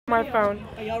my phone.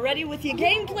 Are y'all ready with your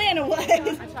game plan or what?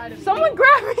 Someone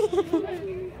grab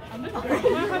me.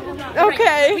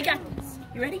 Okay. We got this.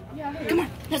 You ready? Yeah. Come on,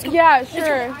 let's go. Yeah,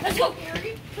 sure. Let's go.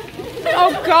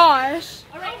 Oh gosh.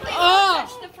 All right, please don't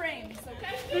touch the frames,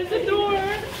 okay? There's a door.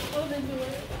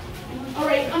 All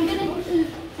right, I'm gonna let you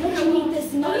meet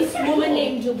this nice woman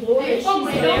named Dolores. She's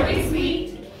very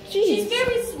sweet. She's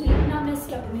very sweet, not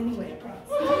messed up in any way, I promise.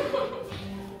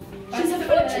 She's a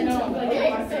fortune teller.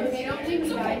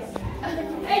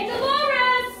 Hey,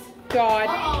 Dolores! God.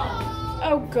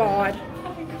 Oh God.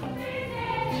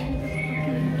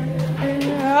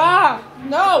 Ah,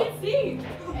 no.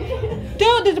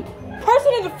 Dude, there's a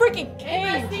person in the freaking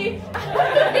cage.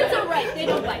 It's all right. They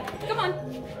don't bite. Come on.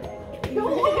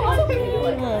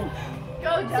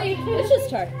 Go, see, it's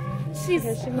just her. She's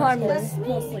harmless,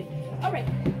 mostly. All right.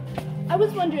 I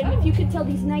was wondering if you could tell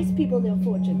these nice people their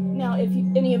fortune. Now, if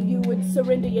any of you would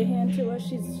surrender your hand to her,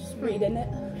 she's just reading it.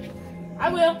 I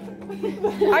will.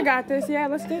 I got this. Yeah,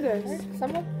 let's do this.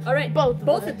 Someone? All right,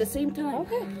 both at the same time.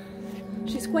 Okay.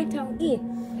 She's quite talented.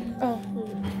 Oh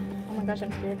my gosh,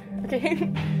 I'm scared.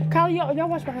 Okay. Kyle, y'all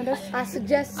watch behind us. I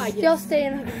suggest y'all stay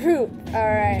in a group. All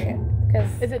right.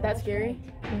 Is it that scary?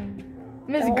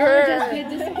 Miss Girl. Girl.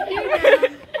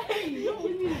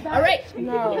 All right.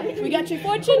 No. We got your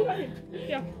fortune?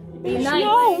 Yeah. Be nice.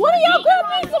 No, what are y'all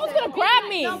grabbing me? Someone's gonna grab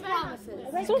me.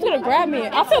 Someone's gonna grab me.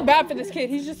 I feel bad for this kid.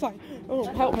 He's just like, oh,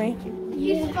 help me.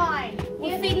 He's fine.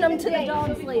 We're feeding them to the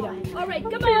dogs later. All right,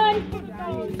 come on.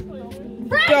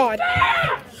 God.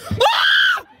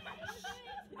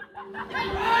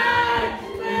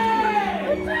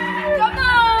 Come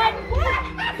on.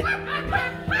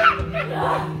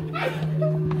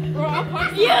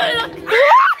 You look.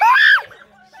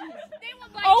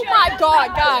 Oh my God,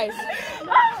 guys.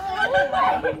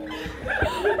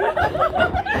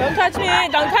 Don't touch me.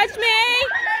 Don't touch me.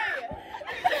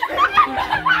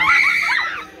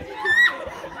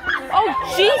 Oh,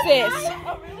 Jesus.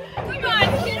 Come on,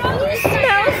 get on your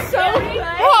Smells so good.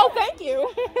 Oh, thank you.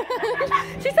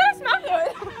 She said it smelled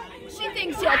good. She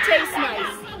thinks you'll taste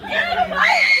nice.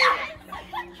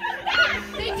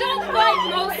 They don't bite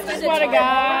most of the time. What a guy.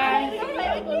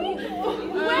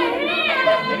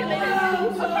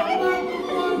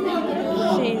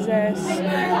 Jesus.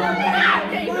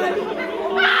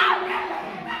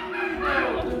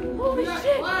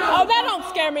 Oh, that don't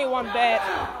scare me one bit.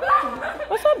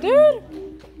 What's up, dude?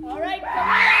 All right, come on.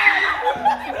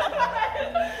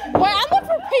 Wait, I look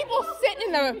for people sitting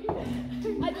in the...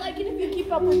 I'd like it if you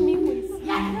keep up with me, please.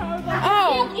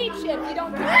 Oh. They'll eat you if you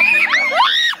don't do it.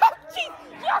 Jeez,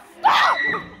 just stop!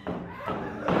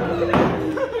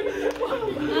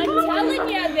 I'm telling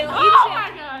you, they'll eat you. Oh my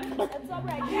God. That's all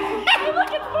right. Hey,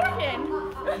 look, it's working.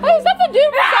 Hey, is that the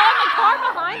dude we saw in the car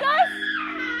behind us?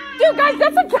 Dude, guys,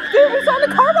 that's the dude we saw in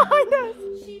the car behind us.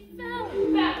 She fell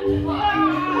back.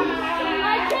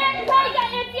 I can't tell you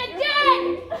if you did.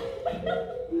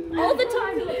 All the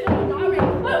time. All right.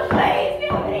 Oh, please,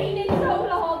 don't eat it so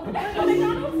long.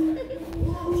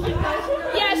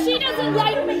 Yeah, she doesn't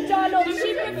like McDonald's.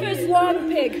 She prefers long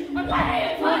pig. What are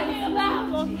you talking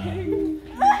about?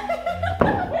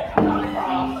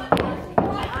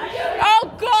 Oh,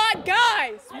 God,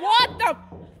 guys. What the...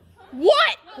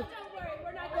 What? Don't worry,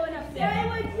 we're not going up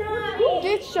there.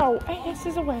 Get your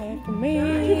asses away from me.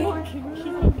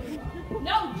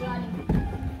 No, Johnny.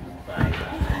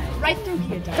 Right through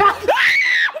here, Johnny.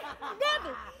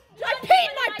 I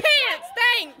peed my pants,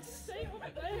 thanks.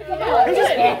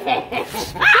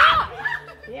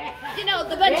 You know,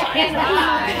 the bunch of animals.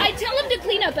 I tell them to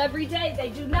clean up every day. They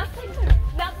do nothing.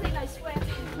 Nothing, I swear.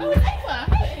 Oh, it's Ava.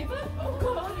 Hi, Ava. Oh,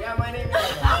 God. Yeah, my name is... I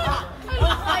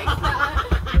don't like that.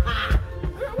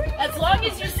 As long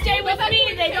as you stay with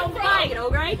me, they don't bite,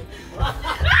 all right? Hey,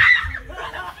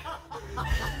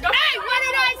 what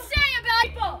did I say about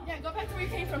people? Yeah, go back to where you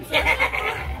came from, sir.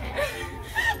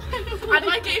 I'd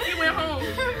like it if you went home.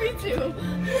 Me too.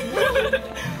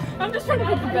 I'm just trying to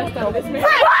get the best out of this man.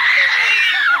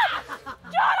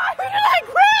 John, who did I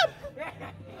grab?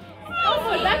 Oh,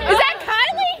 is that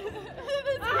Kylie?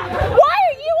 Why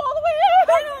are you all the way there? I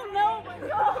don't know.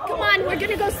 Come on, we're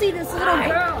gonna go see this little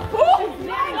girl.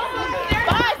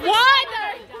 What?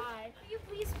 Will you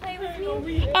please play with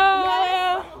me?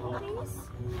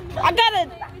 I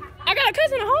got a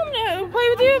cousin at home to play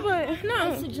with you, but no.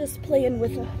 I suggest playing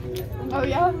with her. Oh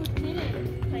yeah.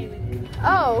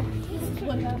 Oh.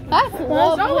 That's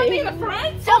lovely. Oh, in the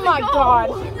front? Oh my God.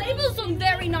 She labels them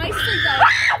very nicely, though.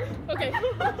 Okay.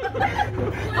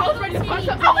 I was ready to punch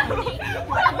up.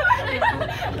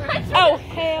 Oh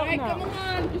hell no. Come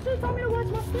on. You should have told me to watch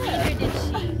my step. Neither did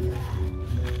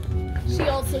she. She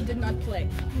also did not play.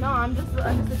 No, I'm just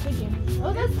a chicken.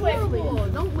 Oh, that's horrible.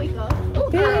 Don't wake up.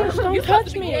 Bitch, don't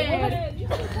touch me.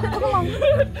 Come on.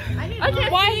 I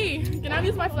can't see. Can I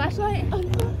use my flashlight?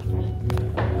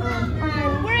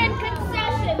 We're in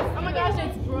concessions. Oh my gosh,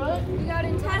 it's Brooke. We got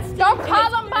intestines. Don't call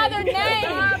them by their name.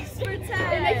 Dogs for 10.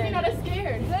 It makes me not as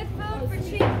scared. Good food for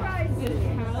cheap prices.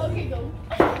 Okay, go.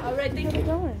 All right, thank you.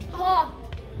 Oh,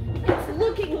 it's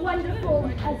looking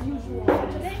wonderful as usual.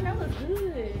 Today smells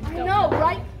good. I know,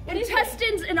 right?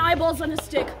 Intestines and eyeballs on a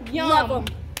stick. Yum. Love them.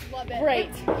 Great.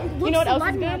 You know what else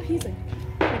is good? Appeasing.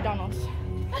 McDonald's.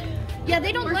 Yeah,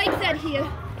 they don't like that here.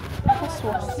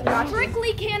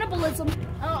 Strictly cannibalism.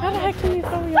 How the heck can you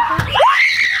throw your phone?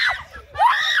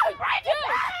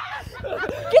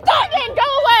 Get that thing! Go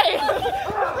away!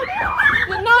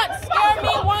 Did not scare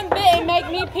me one bit and make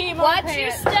me pee my Watch pants.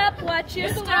 your step. Watch your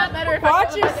step.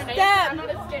 Watch your step. I'm not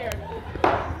as scared.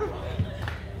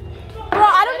 Bro,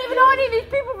 I don't even know any of these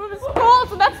people from the school,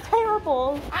 so that's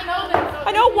terrible. I know them. So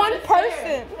I know one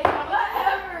person.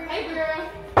 Hey, girl.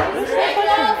 Hey,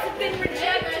 walls have been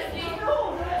rejected.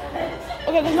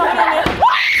 Okay, there's nothing in there.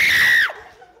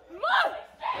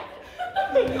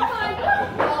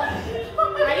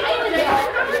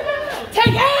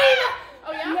 Take aim!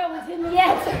 Oh, yeah? No, it didn't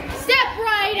yet. Step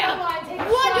right up.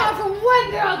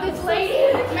 Wonder this lady.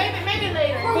 Maybe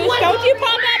later. Bitch, don't you pop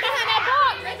out behind that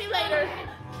box! Maybe later.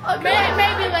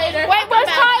 Maybe later. Wait, where's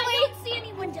I Kylie? don't see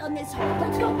anyone down this hall.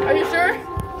 Let's go. Are you sure?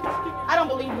 I don't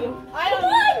believe you. Come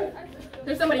on.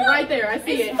 There's somebody right there. I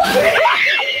see it.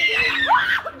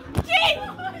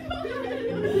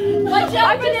 Watch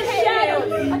out for the shadow.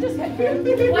 I just hit her.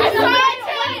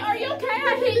 Are you okay?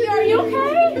 I hit you. Are you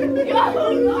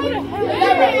okay?